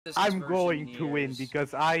I'm going to win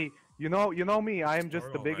because you know me. I am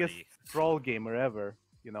just the biggest already. Sprawl gamer ever.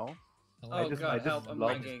 You know, I Oh just god, help, I'm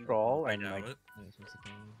love lagging. Sprawl I and doubt like. it.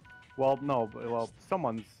 Well, no, well,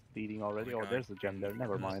 someone's leading already. Oh my Oh, God. there's a gem there.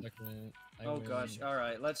 Never mind. Oh gosh,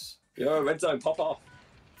 alright, let's... Yo, red zone, pop off.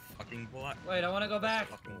 Fucking black. Wait, I wanna go back!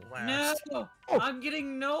 Fucking No! blast. Oh. I'm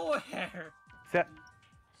getting nowhere! Set.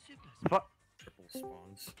 Fuck. Triple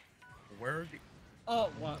spawns. Where the... Oh,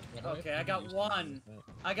 one. Okay, I got one.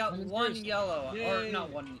 I got one yellow. Or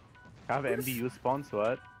not one. Have MBU spawns,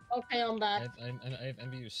 what? Okay, I'm back. I have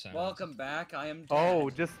MBU sound. Welcome back, I am dead. Oh,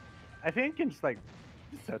 just... I think you can just like...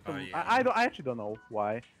 set them. yeah. I actually don't know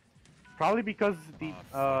why. Probably because the,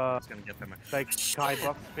 it's gonna get them. like,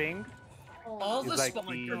 skybox thing. All the It's like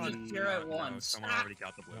spawners the- are here at No, once. someone already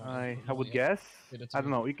got the blue. I would guess. I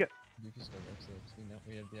don't know, you can...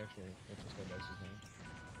 We have the actual skyboxes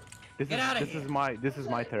now. Get outta here. This is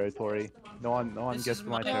my territory. No one This gets is to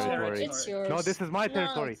my my territory. It's yours. No, this is my No,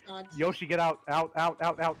 territory. it's not. Yoshi, get out! Out!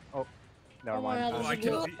 Oh, never Oh my mind. god, I there's a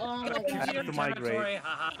can- blue- oh, Get okay. I have your to migrate. territory, ha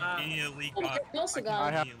ha ha. Immediately Oh, got... you also I got-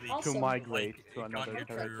 I have immediately awesome. to migrate like, to got another near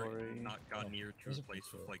territory. Not got near to a place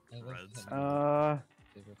with like reds.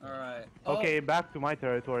 Alright. Okay, back to my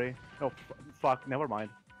territory. Oh, fuck, never mind.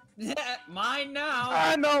 Mine now!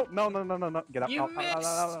 Ah, no! Get out. You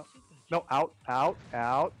Out. No,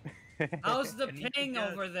 out. How's the I need to ping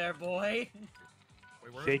get- over there, boy?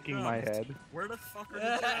 Wait, where are Shaking the my gems? head. Where the fuck are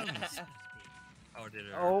the gems? Oh, did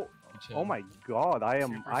it? Oh my god, I am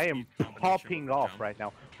Super speed popping combination off jump. right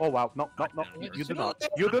now. Oh wow, no, Goddamn, you do no. not.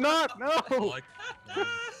 You do not! No!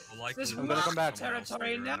 This is I'm gonna come back.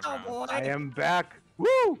 territory now, boy! I am back. Woo!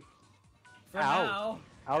 For Ow. now.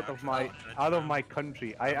 Out of my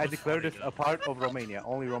country. I declare this a part of Romania.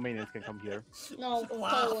 Only Romanians can come here. No, Wow,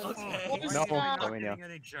 Poland. okay. What is No, that? Romania.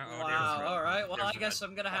 Wow, alright, well I guess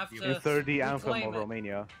I'm gonna have to... Insert the anthem reclaim of it.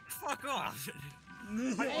 Romania. Fuck off!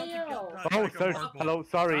 Hey, yo. Oh, Serge, hello,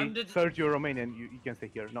 sorry. I'm the- Serge, you're Romanian. You can stay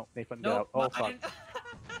here. No, Nathan, get Nope, out. Oh, fuck.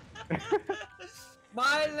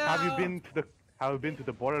 Mine now! Have you been to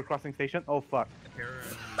the border crossing station? Oh, fuck.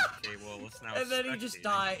 Okay, well, let's now And then he just spectate.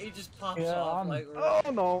 died. He just pops Yeah, off I'm- like... Oh,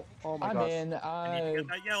 no. Oh, my I'm god. in. I need to get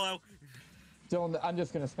that yellow. I'm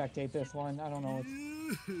just gonna spectate this one. I don't know.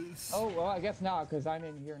 What's... Oh well, I guess not because I'm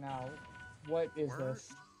in here now. What is this?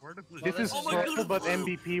 Where the blue? This is Oh my Sprawl, God, but blue!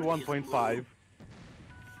 MVP 1.5.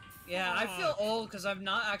 Yeah, I feel old because I've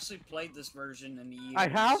not actually played this version in years. I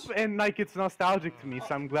have, and like it's nostalgic to me,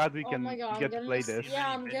 so I'm glad we Oh can my god, get to I'm play getting this. yeah,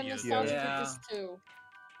 I'm getting Yeah. nostalgic Yeah. with this too.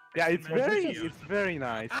 Yeah, it's very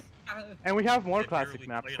nice. And we have more I classic barely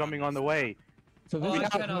maps played coming on on the this. way. So this Oh, is I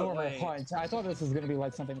just cannot normal wait. hunt. I thought this was gonna be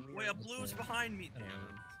like something weird. Wait, a blue's behind me.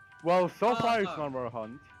 Well, so Oh, far it's fuck. normal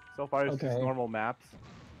hunt. So far it's just Okay. normal maps.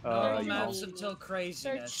 Normal You know. maps until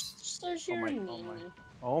craziness. Search Oh your my- meanie.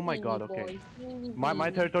 Oh my Meanie god, okay. boy. Meanie My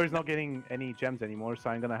boy. territory is not getting any gems anymore, so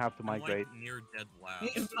I'm gonna have to migrate. I'm, like, near dead last.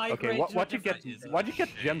 Okay, Migrate to a what you get? different- Why'd you get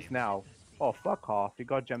Shame. gems now? Oh, fuck off! You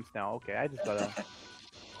got gems now. Okay, I just gotta.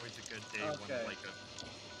 Always a good day Okay. when like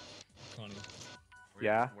a. Connie.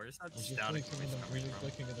 Yeah? Where's that Was you static clicking noise the, were coming you from?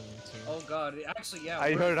 clicking at the ring too? Oh god, actually yeah.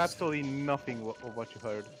 I we're heard just- absolutely nothing of what you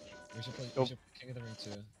heard. We should play. Oh. We should kick at the ring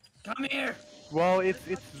too. Come here! Well, it's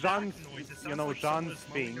That Jean's, noise, it you sounds know, like Jean's someone's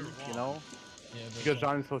thing, mowing their you lawn. know, Yeah, but because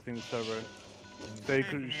Jean is hosting the server. So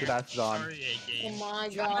you should ask Jean. Sorry, Oh game. my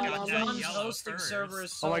John god, got I'm that John's yellow hosting first. server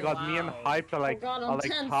is so Oh my god, me and loud. Hyped are like, god, are I'm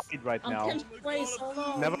like 10th. tied right I'm now. 10th place, oh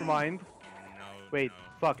no. Never mind. No, Wait, no.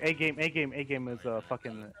 fuck. A game is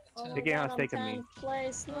fucking. Oh The my game god, has I'm taken me. 10th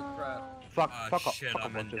place, no. Oh, crap. Fuck off. Shit, Fuck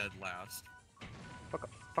off, I'm in Wilches. dead last.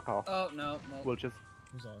 Fuck off, Oh no, no. Wilches,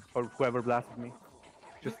 who's off? or whoever blasted me.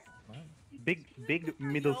 Just Wow. big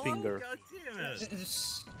middle Yellow? finger. God damn it.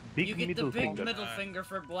 Big you get middle the big finger. middle finger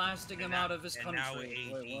for blasting him out of his and now country.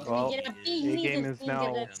 AD. Wait, what? Well, You get a big the game middle is finger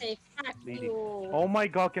now that say fuck leading. you. Oh my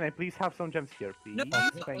god, can I please have some gems here, please? No.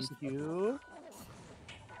 Thank you.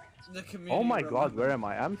 The community Oh my god, remember- where am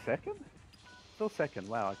I? I'm second? Still second.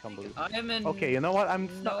 Wow, I can't believe it. I am in. Okay, you know what? I'm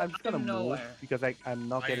just gonna move nowhere. because I'm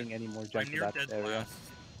not getting any more I'm gems in near that dead area. last.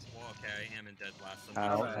 Well, okay, I am in dead last. so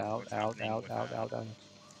Out, that's out, what's out, happening out, with out, that. out, out.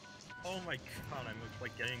 Oh my god, I'm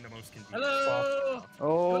like getting the most convenient Hello. spot.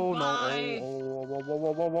 Oh Goodbye. no! Oh, whoa, whoa,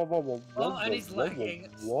 whoa, whoa, whoa, whoa, whoa, Oh, whoa, and he's whoa, lagging.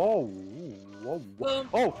 Whoa, whoa, whoa. Boom.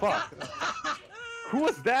 Oh fuck! Who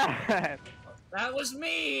was that? That was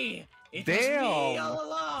me. It Damn. was me all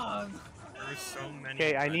along. There's so many.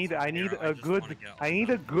 Okay, I reds need up a here, just good wanna get I need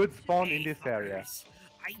a good spawn in this area. fuckers.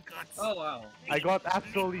 I got. Oh wow. I got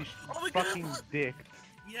absolutely Oh my God. fucking dicked.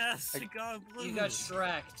 Yes, I got blue. You got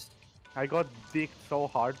Shrek'd. I got dicked so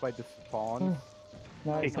hard by the spawn.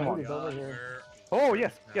 Nice, Hey, come on. nobody's over here. Oh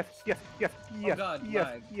yes, yes, yes, yes, yes, God, yes,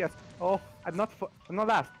 lag. yes. Oh, I'm not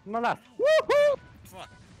last. I'm not last. Woohoo! Fuck.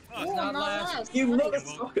 He's Oh, not I'm not last. last. You Nice.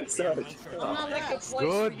 motherfucker, Sarge. I'm not Second last. place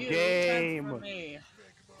Good for you, 10th game. for me.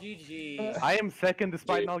 GG. I am second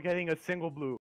despite not getting a single blue.